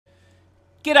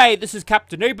G'day, this is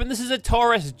Captainoob, and this is a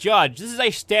Taurus Judge. This is a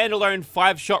standalone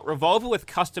 5-shot revolver with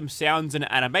custom sounds and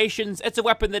animations. It's a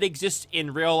weapon that exists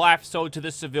in real life, sold to the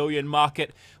civilian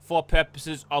market for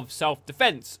purposes of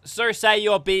self-defense. So say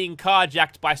you're being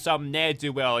carjacked by some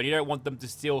ne'er-do-well and you don't want them to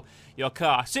steal your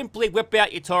car. Simply whip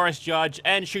out your Taurus Judge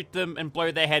and shoot them and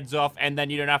blow their heads off, and then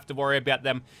you don't have to worry about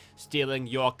them stealing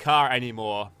your car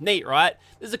anymore. Neat, right?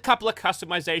 There's a couple of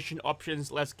customization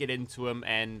options. Let's get into them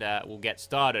and we'll get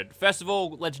started. First of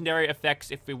all, legendary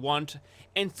effects if we want.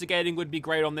 Instigating would be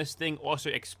great on this thing. Also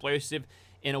explosive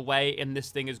in a way, and this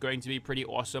thing is going to be pretty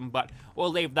awesome, but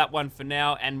we'll leave that one for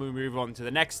now and we'll move on to the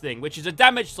next thing, which is a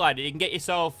damage slider. You can get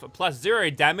yourself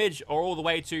 +0 damage or all the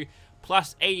way to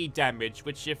 +80 damage,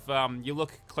 which if you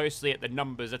look closely at the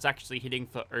numbers, that's actually hitting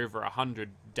for over 100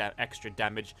 extra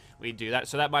damage when you do that.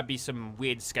 So that might be some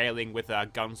weird scaling with a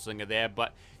gunslinger there,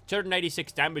 but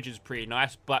 286 damage is pretty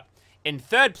nice. But in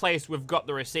third place, we've got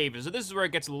the receivers. So this is where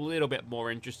it gets a little bit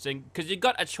more interesting, because you've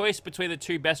got a choice between the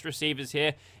two best receivers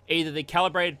here. Either the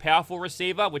calibrated powerful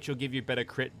receiver, which will give you better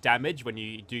crit damage when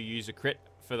you do use a crit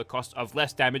for the cost of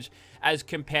less damage, as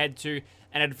compared to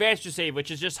an advanced receiver, which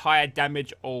is just higher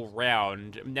damage all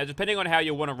round. Now, depending on how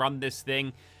you want to run this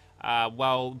thing,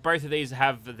 well, both of these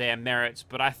have their merits,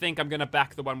 but I think I'm going to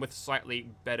back the one with slightly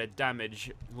better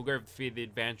damage. We'll go for the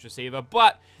advanced receiver,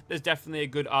 but there's definitely a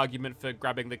good argument for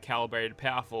grabbing the calibrated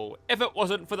powerful, if it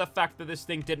wasn't for the fact that this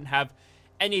thing didn't have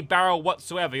any barrel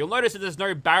whatsoever. You'll notice that there's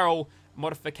no barrel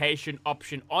modification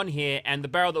option on here, and the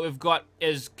barrel that we've got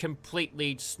is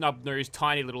completely snub-nosed,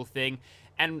 tiny little thing,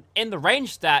 and in the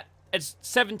range stat, it's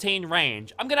 17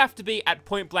 range. I'm going to have to be at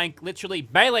point blank, literally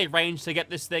melee range, to get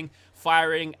this thing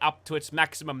firing up to its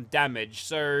maximum damage.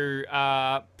 So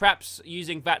perhaps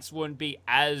using VATS wouldn't be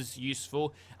as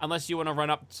useful unless you want to run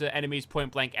up to enemies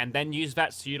point blank and then use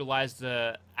VATS to utilize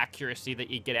the accuracy that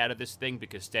you get out of this thing,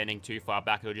 because standing too far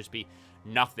back, it'll just be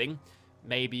nothing.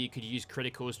 Maybe you could use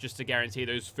criticals just to guarantee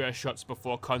those first shots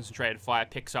before concentrated fire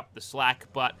picks up the slack,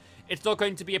 but it's not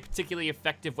going to be a particularly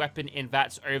effective weapon in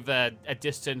VATS over a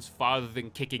distance farther than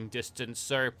kicking distance,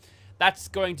 so that's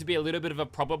going to be a little bit of a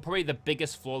problem, probably the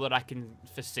biggest flaw that I can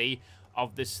foresee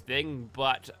of this thing.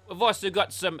 But we've also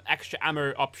got some extra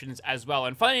ammo options as well,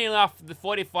 and funny enough, the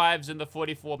 45s and the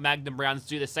 44 Magnum rounds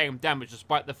do the same damage,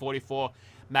 despite the 44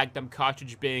 Magnum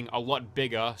cartridge being a lot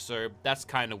bigger, so that's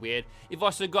kind of weird. You've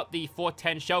also got the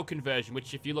 410 shell conversion,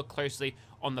 which if you look closely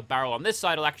on the barrel on this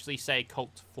side, it'll actually say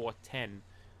Colt 410,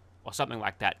 or something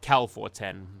like that, Cal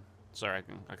 410. Sorry,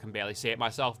 I can barely see it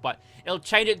myself, but it'll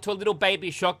change it to a little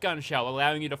baby shotgun shell,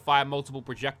 allowing you to fire multiple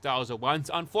projectiles at once.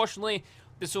 Unfortunately,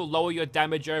 this will lower your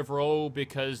damage overall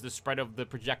because the spread of the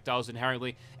projectiles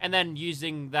inherently, and then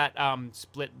using that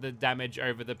split the damage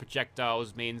over the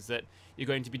projectiles means that you're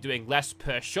going to be doing less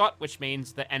per shot, which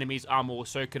means the enemy's armor will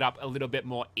soak it up a little bit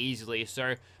more easily.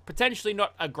 So potentially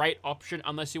not a great option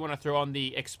unless you want to throw on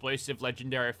the explosive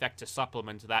legendary effect to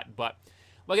supplement that, but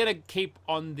we're going to keep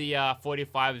on the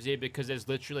 45s here because there's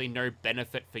literally no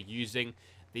benefit for using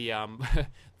the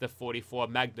the 44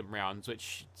 Magnum rounds,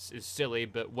 which is silly,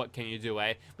 but what can you do,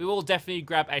 eh? We will definitely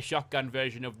grab a shotgun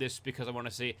version of this because I want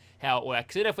to see how it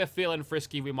works. And if we're feeling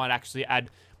frisky, we might actually add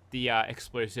the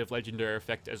explosive legendary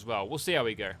effect as well. We'll see how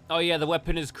we go. Oh yeah, the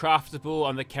weapon is craftable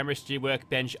on the chemistry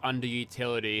workbench under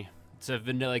utility. It's a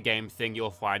vanilla game thing, you'll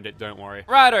find it, don't worry.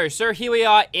 Righto, so here we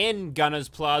are in Gunner's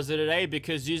Plaza today,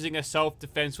 because using a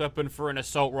self-defense weapon for an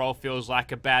assault role feels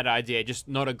like a bad idea, just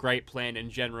not a great plan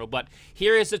in general. But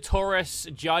here is a Taurus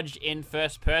Judge in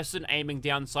first person, aiming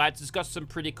down sights. It's got some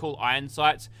pretty cool iron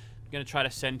sights. I'm going to try to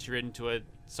center into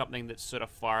something that's sort of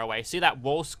far away. See that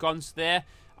wall sconce there?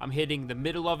 I'm hitting the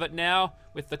middle of it now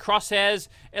with the crosshairs.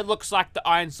 It looks like the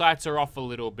iron sights are off a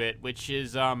little bit, which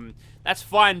is, that's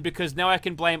fine, because now I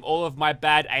can blame all of my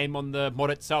bad aim on the mod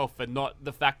itself and not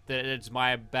the fact that it's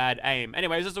my bad aim.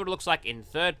 Anyways, this is what it looks like in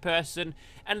third person.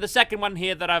 And the second one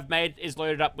here that I've made is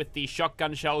loaded up with the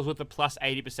shotgun shells with a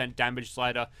 +80% damage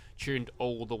slider tuned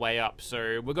all the way up.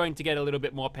 So we're going to get a little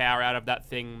bit more power out of that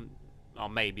thing, or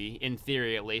maybe, in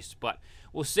theory at least, but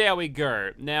we'll see how we go.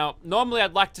 Now, normally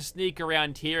I'd like to sneak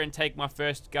around here and take my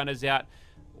first gunners out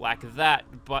like that,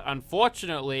 but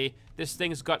unfortunately, this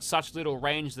thing's got such little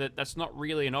range that that's not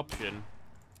really an option.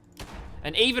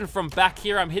 And even from back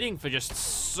here, I'm hitting for just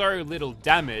so little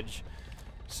damage.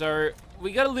 So,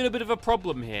 we got a little bit of a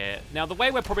problem here. Now, the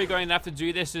way we're probably going to have to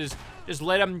do this is just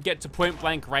let them get to point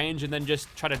blank range and then just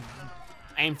try to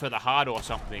aim for the heart or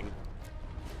something.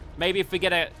 Maybe if we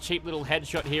get a cheap little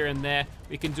headshot here and there,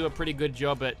 we can do a pretty good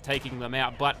job at taking them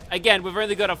out. But again, we've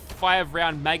only got a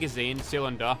 5-round magazine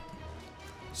cylinder.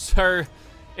 So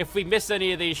if we miss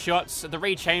any of these shots, the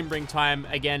rechambering time,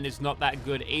 again, is not that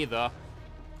good either.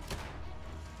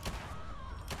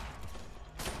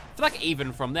 feel like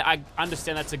even from there, I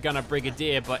understand that's a Gunner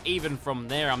Brigadier, but even from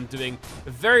there, I'm doing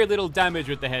very little damage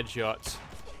with the headshots.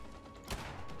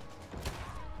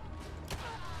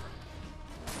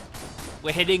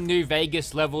 We're hitting New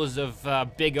Vegas levels of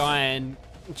Big Iron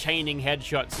chaining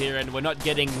headshots here, and we're not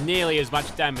getting nearly as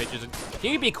much damage.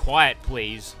 Can you be quiet,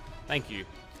 please? Thank you.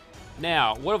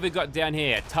 Now, what have we got down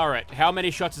here? Turret. How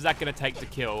many shots is that going to take to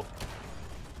kill?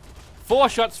 4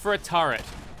 shots for a turret.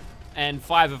 And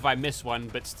 5 if I miss one,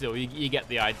 but still, you get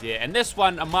the idea. And this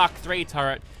one, a Mark III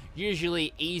turret,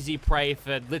 usually easy prey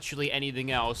for literally anything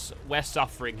else. We're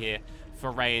suffering here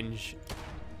for range.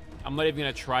 I'm not even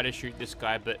going to try to shoot this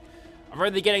guy, but I'm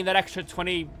only getting that extra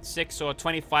 26 or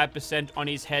 25% on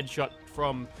his headshot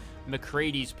from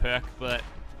McCready's perk, but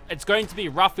it's going to be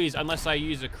roughies unless I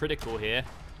use a critical here.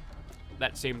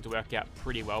 That seemed to work out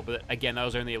pretty well, but again, that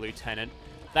was only a lieutenant.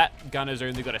 That gunner's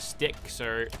only got a stick,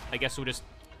 so I guess we'll just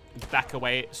back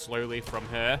away slowly from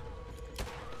her.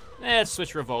 Let's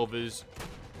switch revolvers.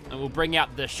 And we'll bring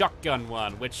out the shotgun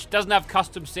one, which doesn't have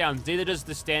custom sounds. Neither does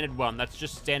the standard one. That's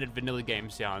just standard vanilla game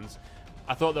sounds.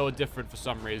 I thought they were different for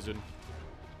some reason.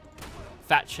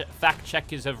 Fact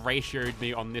checkers have ratioed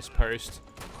me on this post.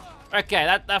 Okay,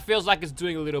 that feels like it's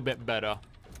doing a little bit better.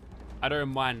 I don't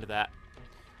mind that.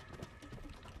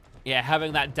 Yeah,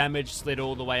 having that damage slid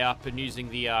all the way up and using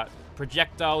the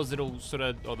projectiles, it'll sort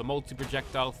of, or the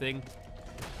multi-projectile thing.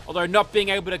 Although not being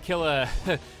able to kill a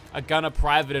gunner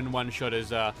private in one shot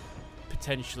is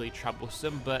potentially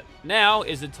troublesome. But now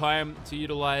is the time to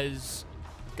utilize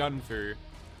gun-fu.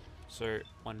 So,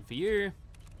 1 for you,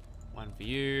 1 for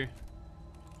you,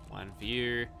 1 for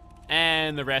you,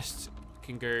 and the rest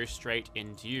can go straight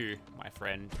into you, my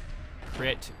friend.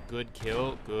 Crit, good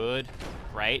kill, good,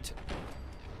 great.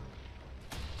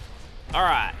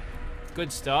 Alright,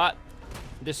 good start.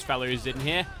 This fellow's in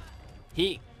here.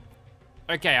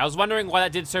 Okay, I was wondering why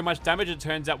that did so much damage. It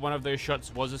turns out one of those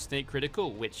shots was a sneak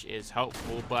critical, which is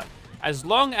helpful. But as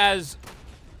long as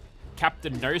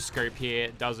Captain No Scope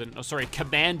here doesn't, or sorry,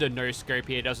 Commander No Scope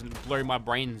here doesn't blow my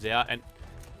brains out. And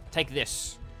take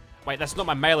this. Wait, that's not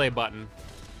my melee button.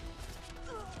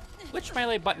 Which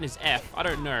melee button is F? I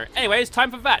don't know. Anyways,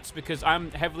 time for VATS, because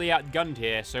I'm heavily outgunned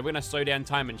here. So we're going to slow down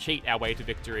time and cheat our way to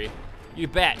victory. You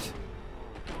bet.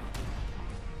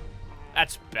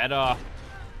 That's better.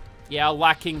 Yeah,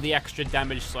 lacking the extra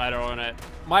damage slider on it.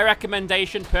 My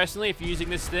recommendation, personally, if you're using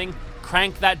this thing,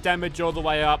 crank that damage all the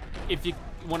way up. If you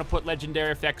want to put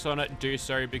legendary effects on it, do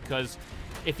so, because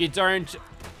if you don't,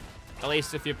 at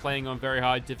least if you're playing on very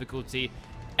hard difficulty,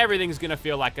 everything's going to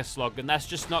feel like a slog, and that's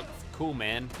just not cool,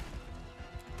 man.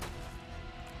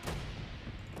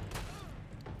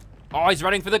 Oh, he's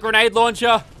running for the grenade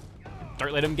launcher.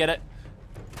 Don't let him get it.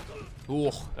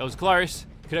 Ooh, that was close.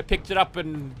 Could have picked it up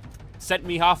and sent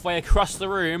me halfway across the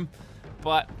room.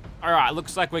 But, alright,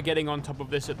 looks like we're getting on top of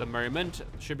this at the moment.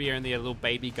 Should be only a little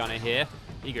baby gunner here.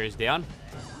 He goes down.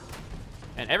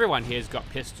 And everyone here's got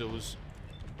pistols.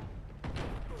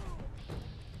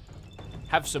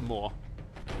 Have some more.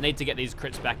 Need to get these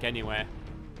crits back anyway.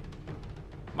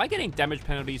 Am I getting damage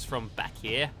penalties from back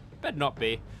here? Better not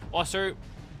be. Also,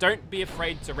 don't be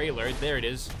afraid to reload. There it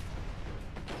is.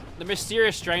 The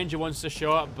mysterious stranger wants to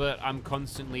show up, but I'm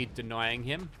constantly denying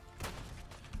him.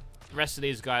 The rest of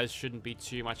these guys shouldn't be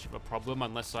too much of a problem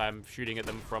unless I'm shooting at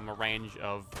them from a range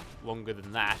of longer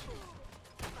than that.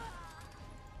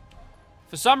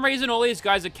 For some reason, all these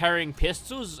guys are carrying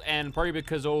pistols, and probably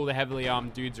because all the heavily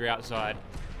armed dudes are outside.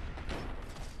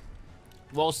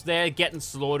 Whilst they're getting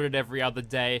slaughtered every other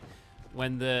day,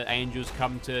 when the Angels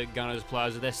come to Gunners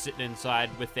Plaza, they're sitting inside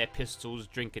with their pistols,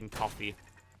 drinking coffee.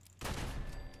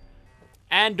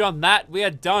 And on that, we are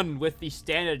done with the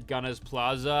standard Gunners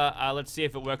Plaza. Let's see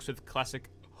if it works with classic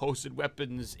holstered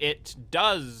weapons. It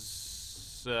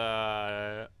does.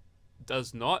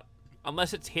 Does not.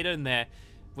 Unless it's hidden there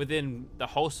within the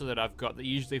holster that I've got that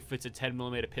usually fits a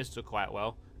 10mm pistol quite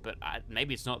well. But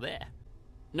maybe it's not there.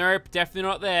 Nope, definitely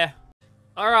not there.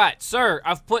 Alright, so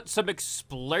I've put some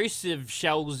explosive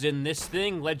shells in this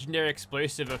thing. Legendary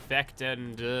explosive effect,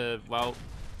 and, well,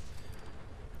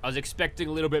 I was expecting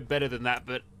a little bit better than that,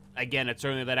 but again, it's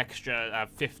only that extra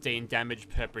 15 damage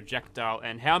per projectile.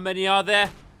 And how many are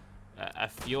there? A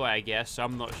few, I guess.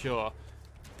 I'm not sure.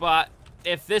 But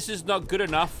if this is not good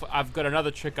enough, I've got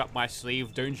another trick up my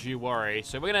sleeve. Don't you worry.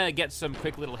 So we're going to get some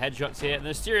quick little headshots here. And the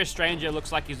mysterious stranger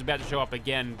looks like he's about to show up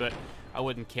again, but I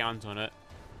wouldn't count on it.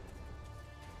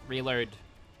 Reload.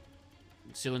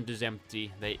 Cylinder's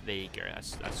empty. There you go.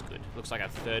 That's good. Looks like a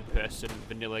third-person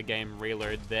vanilla game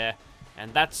reload there.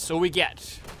 And that's all we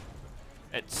get.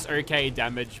 It's okay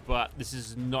damage, but this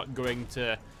is not going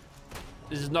to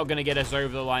This is not going to get us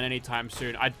over the line anytime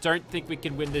soon. I don't think we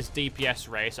can win this DPS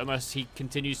race unless he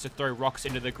continues to throw rocks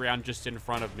into the ground just in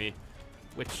front of me.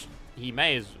 Which he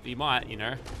might, you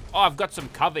know. Oh, I've got some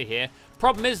cover here.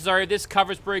 Problem is, though, this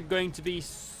cover is probably going to be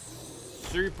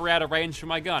super out of range for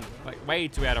my gun. Like, way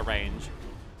too out of range.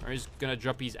 Or he's going to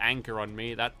drop his anchor on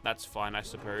me. That's fine, I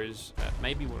suppose.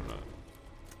 Maybe we'll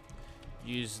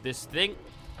use this thing.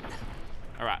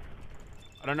 Alright.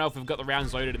 I don't know if we've got the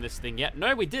rounds loaded in this thing yet.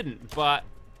 No, we didn't, but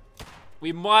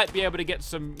we might be able to get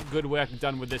some good work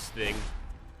done with this thing.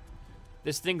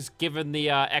 This thing's given the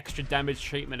extra damage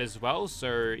treatment as well,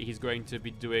 so he's going to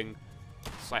be doing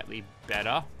slightly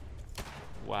better.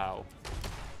 Wow.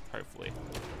 Hopefully.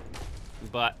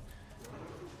 But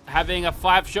having a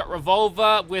 5-shot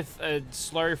revolver with a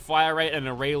slow fire rate and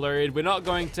a reload, we're not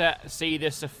going to see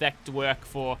this effect work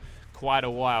for quite a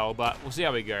while, but we'll see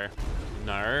how we go.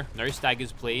 No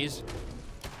staggers, please.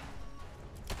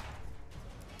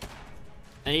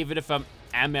 And even if I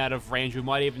am out of range, we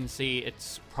might even see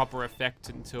its proper effect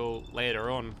until later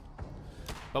on.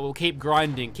 But we'll keep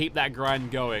grinding, keep that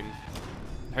grind going.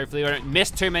 Hopefully we don't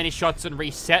miss too many shots and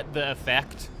reset the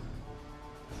effect.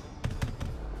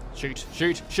 Shoot,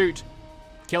 shoot, shoot.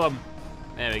 Kill him.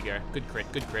 There we go. Good crit,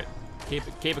 good crit. Keep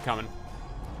it coming.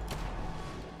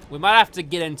 We might have to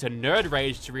get into nerd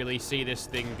rage to really see this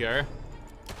thing go.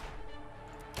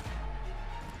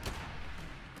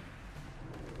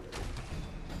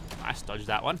 Nice, dodge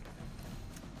that one.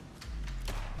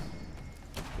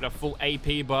 Got a full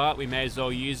AP bar, we may as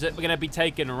well use it. We're gonna be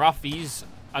taking roughies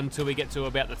until we get to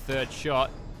about the 3rd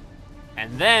shot.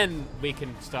 And then we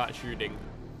can start shooting.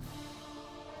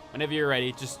 Whenever you're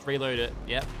ready, just reload it.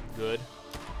 Yep, good.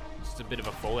 Just a bit of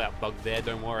a fallout bug there,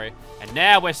 don't worry. And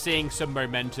now we're seeing some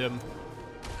momentum.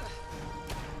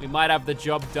 We might have the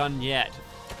job done yet.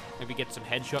 Maybe get some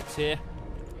headshots here.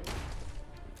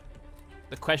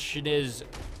 The question is,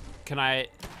 can I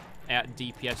out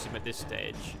DPS him at this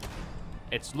stage?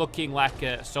 It's looking like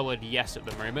a solid yes at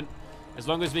the moment. As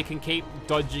long as we can keep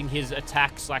dodging his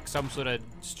attacks like some sort of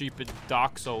stupid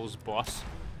Dark Souls boss,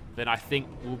 then I think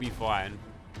we'll be fine.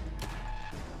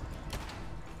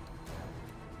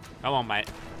 Come on, mate.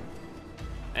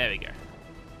 There we go.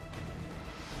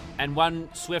 And one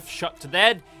swift shot to the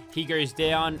head. He goes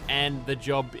down, and the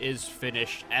job is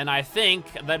finished. And I think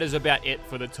that is about it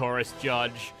for the Taurus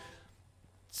Judge.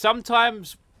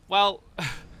 Sometimes, well,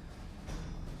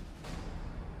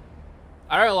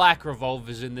 I don't like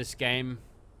revolvers in this game.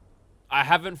 I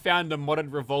haven't found a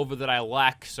modded revolver that I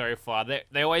like so far.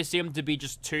 They always seem to be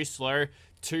just too slow,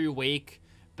 too weak.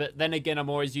 But then again, I'm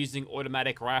always using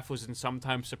automatic rifles and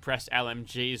sometimes suppressed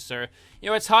LMGs. So, you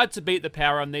know, it's hard to beat the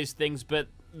power on these things, but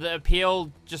the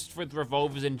appeal just with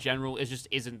revolvers in general just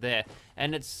isn't there.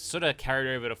 And it's sort of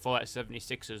carried over to Fallout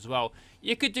 76 as well.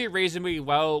 You could do reasonably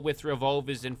well with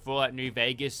revolvers in Fallout New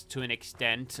Vegas to an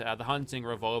extent. The hunting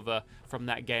revolver from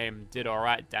that game did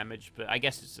alright damage, but I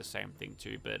guess it's the same thing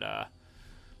too. But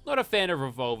not a fan of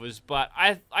revolvers, but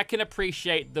I can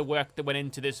appreciate the work that went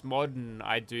into this mod, and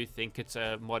I do think it's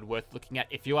a mod worth looking at.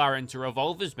 If you are into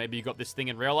revolvers, maybe you got this thing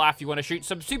in real life, you want to shoot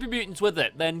some super mutants with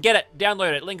it, then get it,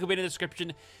 download it. Link will be in the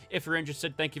description if you're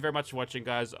interested. Thank you very much for watching,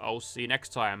 guys. I'll see you next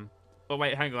time. Oh,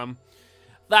 wait, hang on.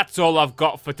 That's all I've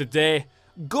got for today.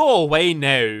 Go away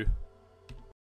now.